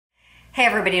Hey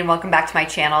everybody, and welcome back to my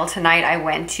channel. Tonight I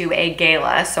went to a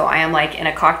gala, so I am like in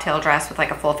a cocktail dress with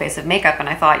like a full face of makeup, and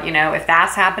I thought, you know, if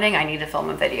that's happening, I need to film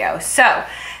a video. So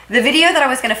the video that I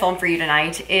was gonna film for you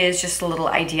tonight is just a little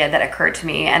idea that occurred to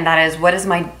me, and that is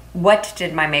what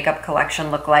did my makeup collection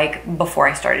look like before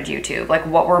I started YouTube? Like,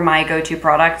 what were my go-to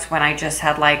products when I just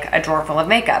had like a drawer full of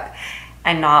makeup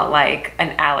and not like an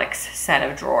Alex set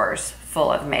of drawers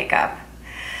full of makeup?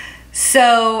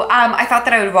 So I thought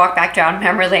that I would walk back down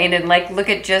memory lane and like look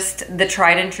at just the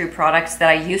tried and true products that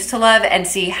I used to love and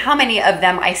see how many of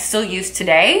them I still use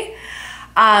today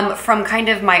from kind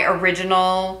of my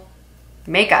original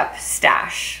makeup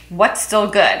stash. What's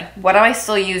still good? What am I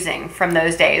still using from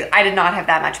those days? I did not have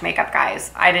that much makeup,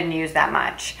 guys. I didn't use that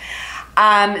much.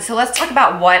 So let's talk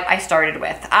about what I started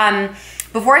with.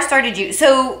 Before I started,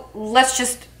 so let's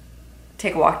just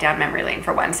take a walk down memory lane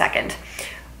for 1 second.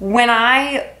 When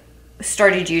I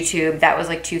started YouTube, that was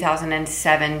like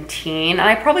 2017, and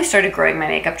I probably started growing my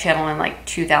makeup channel in like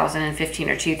 2015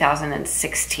 or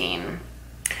 2016.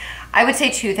 I would say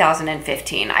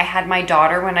 2015. I had my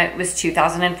daughter when it was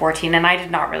 2014, and I did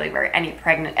not really wear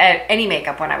any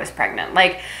makeup when I was pregnant.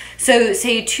 Like, so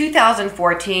say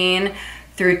 2014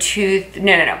 through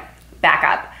back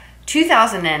up.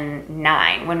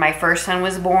 2009, when my first son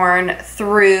was born,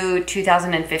 through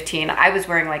 2015, I was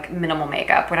wearing like minimal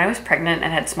makeup. When I was pregnant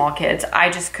and had small kids, I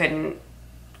just couldn't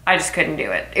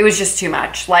do it. It was just too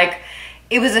much. Like,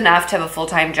 it was enough to have a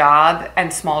full-time job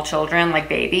and small children, like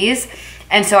babies.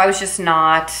 And so I was just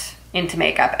not into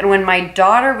makeup. And when my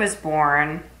daughter was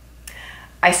born,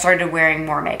 I started wearing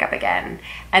more makeup again.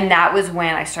 And that was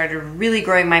when I started really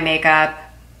growing my makeup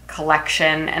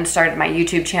collection and started my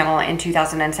YouTube channel in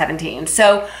 2017.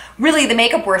 So really the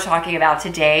makeup we're talking about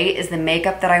today is the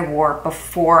makeup that I wore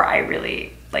before I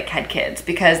really like had kids,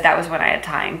 because that was when I had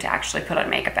time to actually put on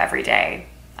makeup every day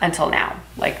until now,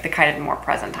 like the kind of more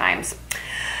present times.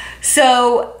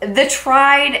 So the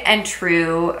tried and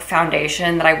true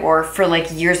foundation that I wore for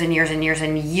like years and years and years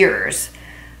and years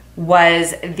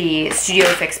was the Studio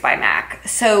Fix by MAC.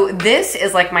 So this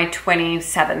is like my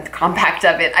 27th compact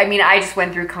of it. I mean, I just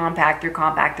went through compact, through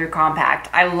compact, through compact.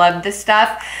 I love this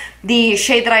stuff. The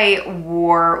shade that I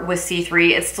wore was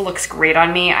C3. It still looks great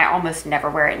on me. I almost never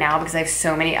wear it now because I have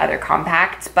so many other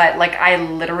compacts, but like I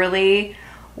literally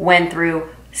went through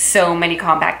so many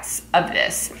compacts of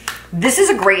this. This is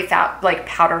a great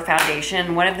powder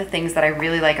foundation. One of the things that I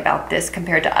really like about this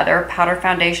compared to other powder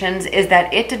foundations is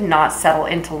that it did not settle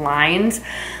into lines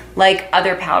like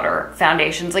other powder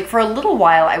foundations. Like for a little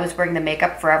while, I was wearing the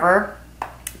Makeup Forever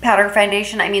powder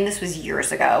foundation. I mean, this was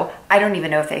years ago. I don't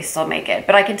even know if they still make it,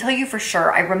 but I can tell you for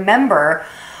sure, I remember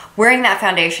wearing that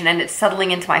foundation and it's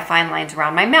settling into my fine lines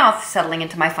around my mouth, settling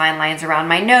into my fine lines around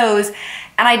my nose.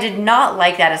 And I did not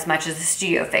like that as much as the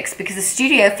Studio Fix, because the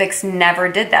Studio Fix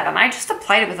never did that. And I just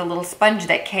applied it with a little sponge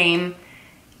that came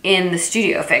in the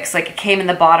Studio Fix. Like, it came in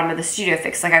the bottom of the Studio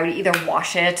Fix. Like, I would either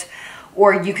wash it,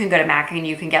 or you can go to MAC and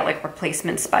you can get like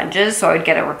replacement sponges. So I would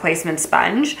get a replacement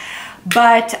sponge.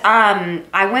 But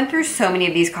I went through so many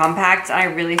of these compacts and I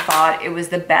really thought it was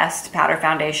the best powder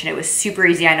foundation. It was super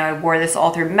easy. I know I wore this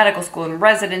all through medical school and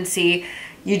residency.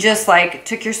 You just like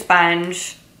took your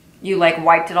sponge, you like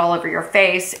wiped it all over your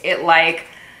face. It like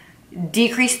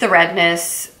decreased the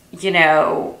redness, you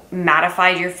know,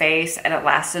 mattified your face, and it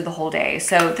lasted the whole day.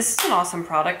 So this is an awesome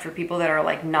product for people that are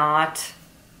like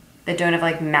that don't have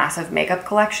like massive makeup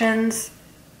collections.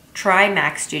 Try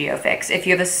MAC Studio Fix. If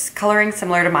you have a coloring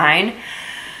similar to mine,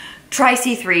 try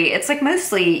C3. It's like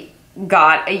mostly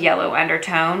got a yellow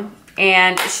undertone,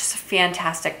 and it's just a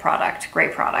fantastic product.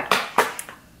 Great product.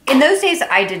 In those days,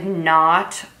 I did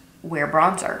not wear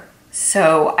bronzer.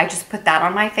 So I just put that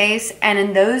on my face. And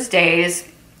in those days,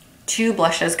 two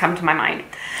blushes come to my mind.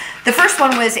 The first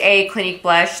one was a Clinique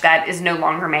blush that is no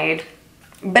longer made,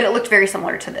 but it looked very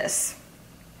similar to this.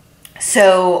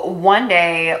 So one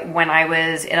day when I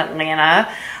was in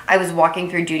Atlanta, I was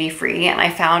walking through duty free and I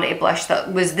found a blush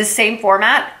that was the same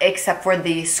format, except for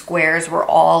the squares were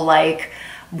all like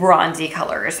bronzy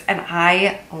colors. And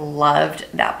I loved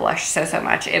that blush so, so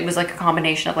much. It was like a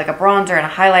combination of like a bronzer and a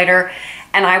highlighter.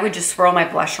 And I would just swirl my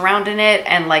blush around in it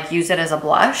and like use it as a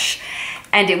blush.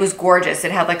 And it was gorgeous.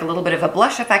 It had like a little bit of a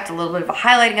blush effect, a little bit of a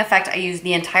highlighting effect. I used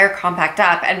the entire compact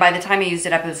up, and by the time I used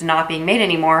it up, it was not being made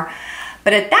anymore.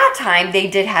 But at that time, they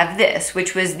did have this,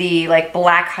 which was the like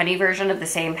black honey version of the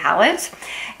same palette.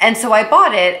 And so I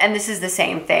bought it, and this is the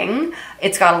same thing.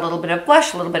 It's got a little bit of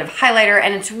blush, a little bit of highlighter,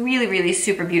 and it's really, really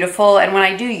super beautiful. And when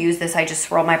I do use this, I just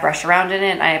swirl my brush around in it,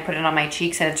 and I put it on my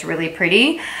cheeks, and it's really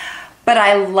pretty. But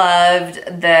I loved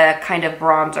the kind of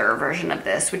bronzer version of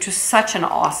this, which was such an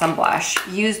awesome blush.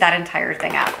 Use that entire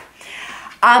thing up.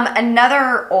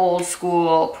 Another old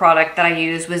school product that I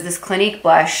used was this Clinique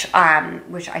blush,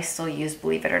 which I still use,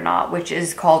 believe it or not, which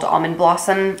is called Almond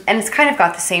Blossom. And it's kind of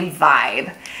got the same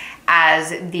vibe as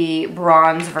the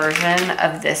bronze version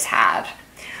of this had,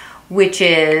 which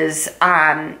is,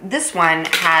 this one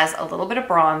has a little bit of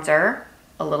bronzer,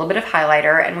 a little bit of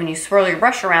highlighter, and when you swirl your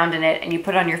brush around in it and you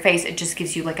put it on your face, it just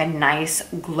gives you like a nice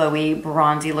glowy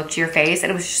bronzy look to your face.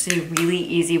 And it was just a really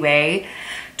easy way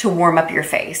to warm up your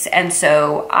face. And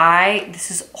so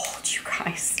this is old, you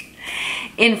guys.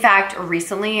 In fact,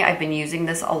 recently I've been using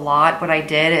this a lot. What I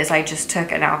did is I just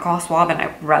took an alcohol swab and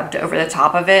I rubbed over the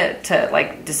top of it to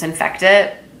like disinfect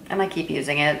it, and I keep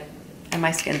using it and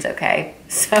my skin's okay.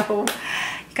 So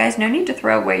you guys, no need to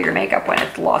throw away your makeup when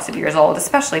it's lots of years old,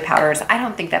 especially powders. I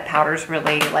don't think that powders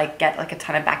really like get like a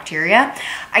ton of bacteria.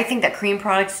 I think that cream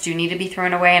products do need to be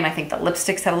thrown away, and I think that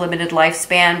lipsticks have a limited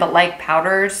lifespan, but like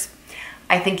powders,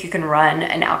 I think you can run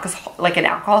an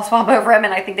alcohol swab over them,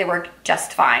 and I think they work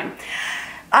just fine.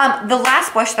 The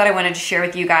last blush that I wanted to share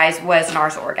with you guys was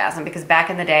NARS Orgasm, because back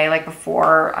in the day, like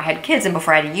before I had kids and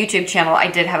before I had a YouTube channel, I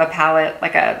did have a palette,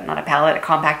 a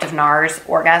compact of NARS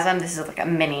Orgasm. This is like a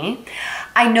mini.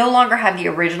 I no longer have the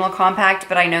original compact,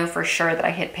 but I know for sure that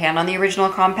I hit pan on the original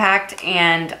compact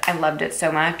and I loved it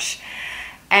so much.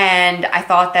 And I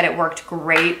thought that it worked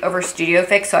great over Studio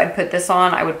Fix, so I'd put this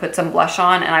on, I would put some blush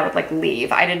on, and I would like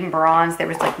leave. I didn't bronze. There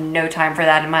was like no time for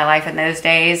that in my life in those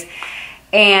days.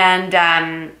 And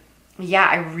yeah,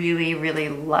 I really, really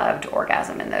loved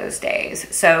Orgasm in those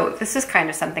days. So this is kind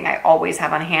of something I always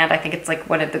have on hand. I think it's like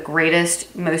one of the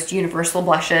greatest, most universal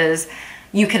blushes.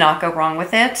 You cannot go wrong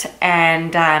with it.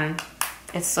 And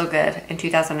it's so good in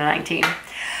 2019.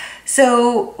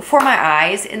 So for my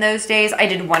eyes in those days, I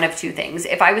did one of two things.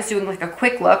 If I was doing like a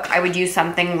quick look, I would use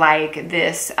something like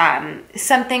this,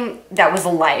 something that was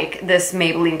like this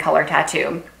Maybelline Color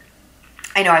Tattoo.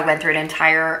 I know I went through an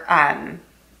entire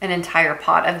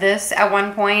pot of this at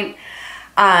one point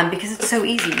because it's so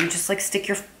easy. You just like stick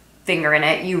your finger in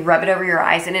it, you rub it over your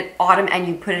eyes, and and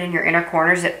you put it in your inner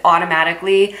corners. It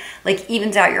automatically like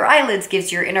evens out your eyelids,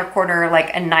 gives your inner corner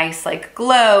like a nice like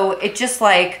glow. It just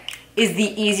like is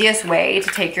the easiest way to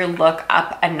take your look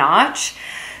up a notch.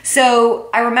 So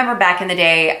I remember back in the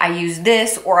day, I used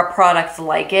this or a product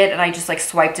like it, and I just like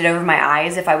swiped it over my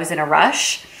eyes if I was in a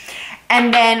rush.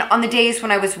 And then on the days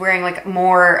when I was wearing like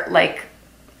more like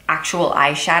actual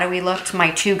eyeshadowy looked,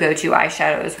 my two go-to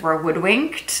eyeshadows were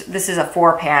Woodwinked. This is a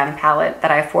 4-pan palette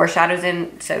that I have 4 shadows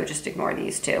in, so just ignore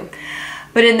these two.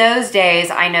 But in those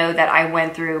days, I know that I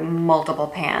went through multiple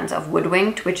pans of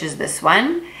Woodwinked, which is this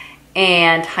one,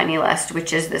 and Honey Lust,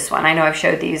 which is this one. I know I've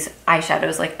showed these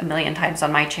eyeshadows like a million times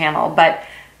on my channel, but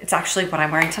it's actually what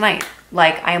I'm wearing tonight.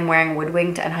 Like I am wearing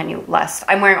Woodwinked and Honey Lust.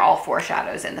 I'm wearing all 4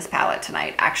 shadows in this palette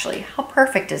tonight, actually. How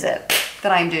perfect is it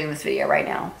that I'm doing this video right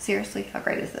now? Seriously, how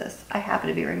great is this? I happen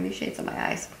to be wearing these shades on my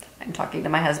eyes. I'm talking to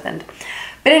my husband.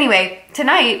 But anyway,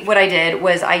 tonight what I did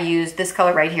was I used this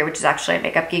color right here, which is actually a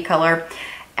Makeup Geek color.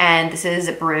 And this is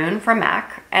Brune from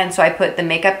MAC. And so I put the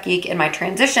Makeup Geek in my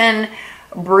transition,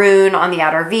 Brune on the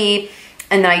outer V,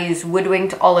 and then I used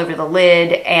Woodwinked all over the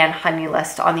lid and Honey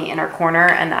Lust on the inner corner,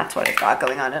 and that's what I've got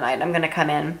going on tonight. I'm gonna come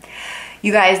in.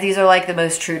 You guys, these are like the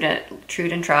most tried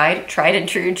and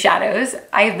true shadows.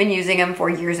 I have been using them for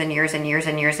years and years and years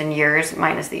and years and years,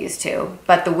 minus these two.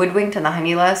 But the Woodwinked and the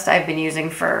Honey Lust I've been using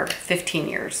for 15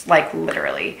 years, like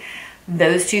literally.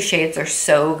 Those 2 shades are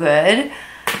so good.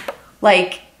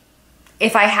 Like,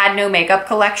 if I had no makeup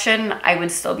collection, I would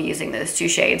still be using those 2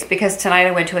 shades, because tonight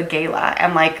I went to a gala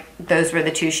and like those were the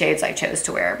 2 shades I chose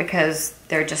to wear because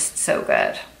they're just so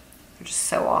good. They're just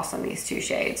so awesome, these 2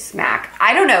 shades. MAC.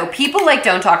 I don't know, people like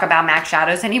don't talk about MAC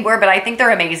shadows anymore, but I think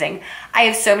they're amazing. I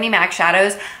have so many MAC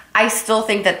shadows. I still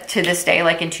think that to this day,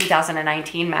 like in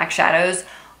 2019, MAC shadows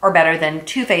are better than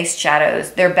Too Faced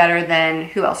shadows. They're better than,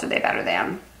 who else are they better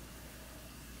than?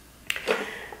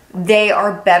 They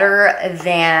are better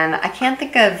than, I can't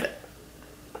think of,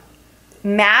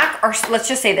 MAC, or let's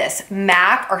just say this,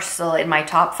 MAC are still in my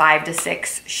top 5 to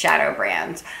 6 shadow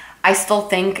brands. I still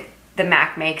think the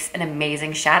MAC makes an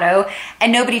amazing shadow,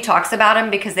 and nobody talks about them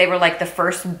because they were like the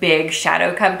first big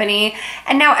shadow company,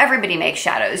 and now everybody makes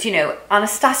shadows. You know,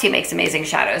 Anastasia makes amazing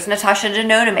shadows, Natasha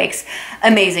Denona makes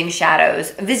amazing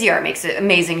shadows, Viseart makes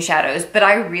amazing shadows, but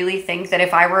I really think that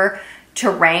if I were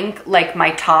to rank like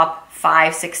my top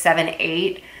 5, 6, 7,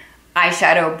 8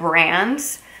 eyeshadow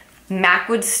brands, MAC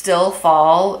would still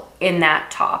fall in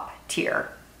that top tier.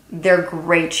 They're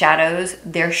great shadows.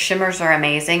 Their shimmers are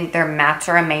amazing. Their mattes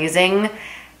are amazing.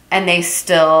 And they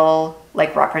still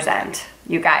like represent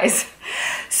you guys.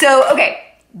 So,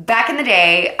 okay, back in the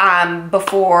day,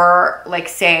 before like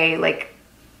say like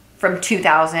from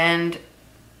 2000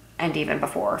 and even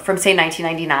before, from say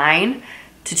 1999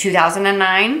 to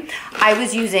 2009, I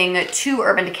was using two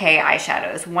Urban Decay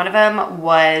eyeshadows. One of them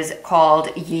was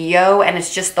called Yeo, and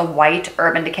it's just the white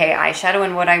Urban Decay eyeshadow.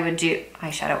 And what I would do,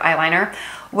 eyeliner,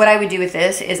 what I would do with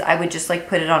this is I would just like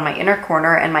put it on my inner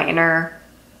corner and my inner,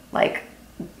 like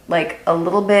a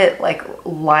little bit like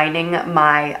lining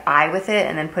my eye with it,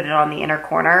 and then put it on the inner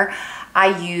corner.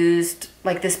 I used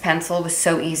like this pencil was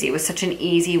so easy. It was such an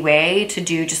easy way to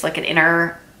do just like an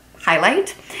inner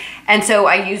highlight. And so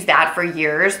I used that for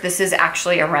years. This is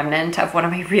actually a remnant of one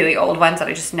of my really old ones that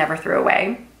I just never threw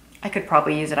away. I could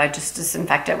probably use it. I just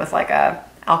disinfect it with like a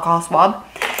alcohol swab.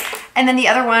 And then the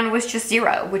other one was just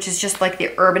Zero, which is just like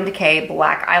the Urban Decay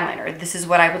black eyeliner. This is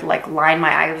what I would like line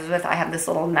my eyes with. I have this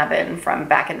little nubbin from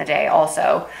back in the day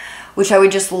also, which I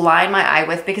would just line my eye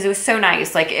with because it was so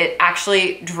nice. Like it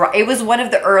actually, it was one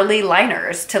of the early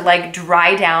liners to like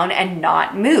dry down and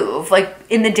not move. Like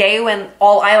in the day when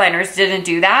all eyeliners didn't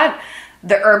do that,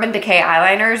 the Urban Decay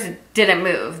eyeliners didn't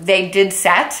move. They did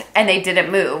set and they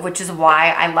didn't move, which is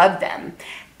why I loved them.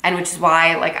 And which is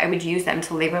why like I would use them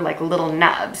till they were like little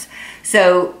nubs.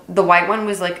 So the white one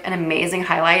was like an amazing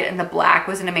highlight, and the black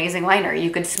was an amazing liner. You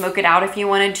could smoke it out if you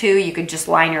wanted to. You could just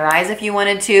line your eyes if you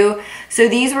wanted to. So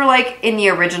these were like in the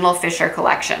original Fisher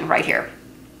collection right here.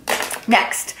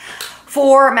 Next,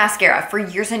 for mascara, for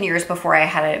years and years before I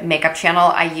had a makeup channel,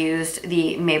 I used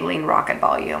the Maybelline Rocket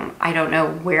Volume. I don't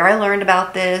know where I learned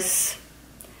about this.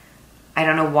 I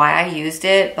don't know why I used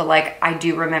it, but like I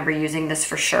do remember using this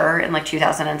for sure in like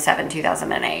 2007,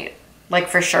 2008. Like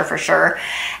for sure.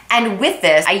 And with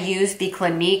this, I used the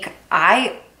Clinique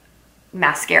Eye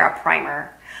Mascara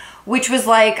Primer, which was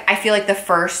like, I feel like the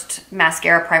first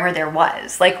mascara primer there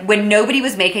was. Like when nobody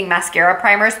was making mascara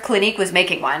primers, Clinique was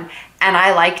making one, and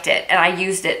I liked it, and I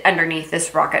used it underneath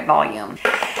this Rocket Volume.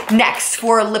 Next,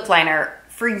 for lip liner.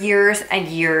 For years and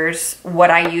years,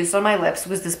 what I used on my lips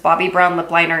was this Bobbi Brown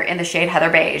lip liner in the shade Heather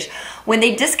Beige. When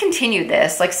they discontinued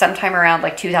this, like sometime around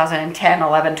like 2010,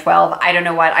 11, 12, I don't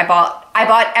know what, I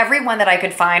bought every one that I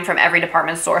could find from every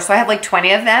department store. So I have like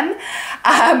 20 of them.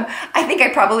 I think I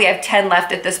probably have 10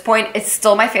 left at this point. It's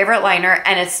still my favorite liner,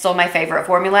 and it's still my favorite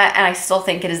formula, and I still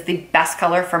think it is the best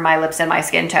color for my lips and my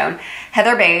skin tone.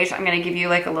 Heather Beige, I'm gonna give you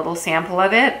like a little sample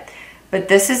of it, but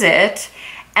this is it.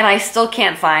 And I still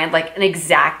can't find like an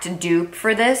exact dupe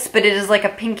for this, but it is like a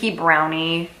pinky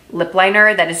brownie lip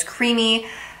liner that is creamy.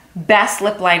 Best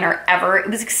lip liner ever. It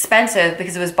was expensive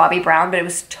because it was Bobbi Brown, but it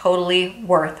was totally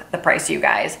worth the price, you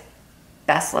guys.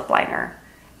 Best lip liner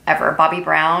ever. Bobbi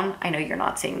Brown, I know you're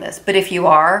not seeing this, but if you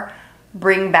are,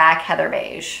 bring back Heather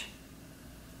Beige.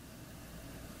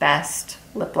 Best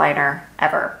lip liner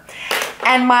ever.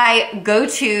 And my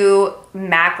go-to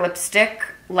MAC lipstick,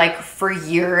 like for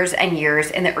years and years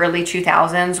in the early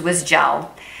 2000s, was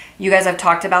Gel. You guys, I've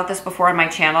talked about this before on my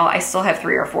channel. I still have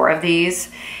 3 or 4 of these.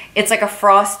 It's like a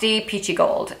frosty peachy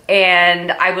gold,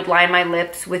 and I would line my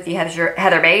lips with the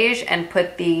Heather Beige and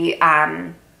put the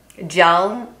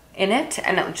gel in it,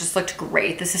 and it just looked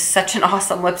great. This is such an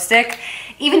awesome lipstick,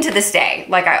 even to this day.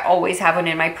 Like I always have one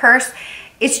in my purse.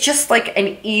 It's just like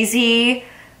an easy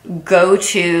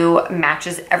go-to,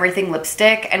 matches everything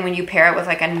lipstick, and when you pair it with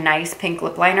like a nice pink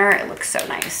lip liner, it looks so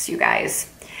nice, you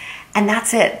guys. And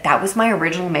that's it. That was my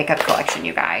original makeup collection,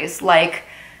 you guys. Like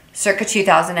circa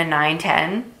 2009,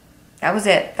 10. That was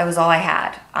it. That was all I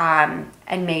had.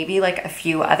 And maybe like a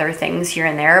few other things here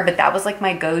and there, but that was like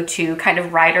my go-to kind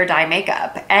of ride or die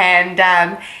makeup.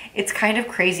 And it's kind of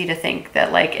crazy to think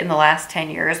that like in the last 10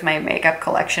 years, my makeup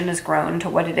collection has grown to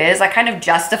what it is. I kind of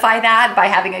justify that by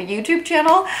having a YouTube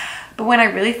channel. But when I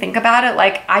really think about it,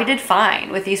 like I did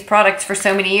fine with these products for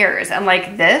so many years. And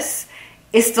like this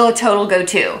is still a total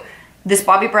go-to. This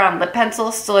Bobbi Brown lip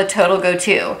pencil, still a total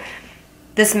go-to.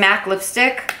 This MAC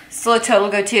lipstick, still a total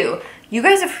go-to. You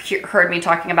guys have heard me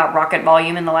talking about Rocket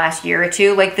Volume in the last year or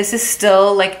two. Like this is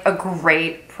still like a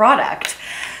great product.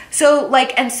 So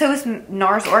like, and so is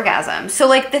NARS Orgasm. So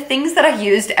like the things that I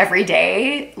used every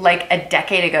day, like a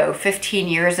decade ago, 15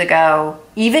 years ago,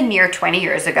 even near 20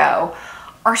 years ago,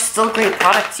 are still great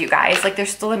products, you guys. Like they're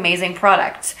still amazing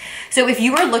products. So if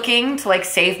you are looking to like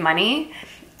save money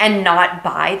and not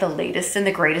buy the latest and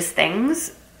the greatest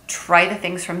things, try the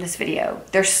things from this video.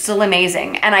 They're still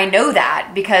amazing. And I know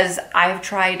that because I've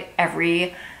tried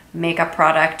every makeup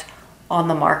product on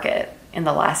the market in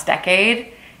the last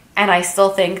decade. And I still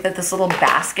think that this little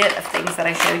basket of things that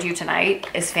I showed you tonight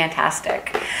is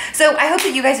fantastic. So I hope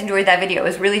that you guys enjoyed that video. It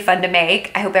was really fun to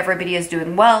make. I hope everybody is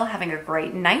doing well, having a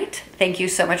great night. Thank you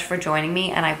so much for joining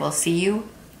me, and I will see you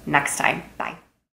next time. Bye.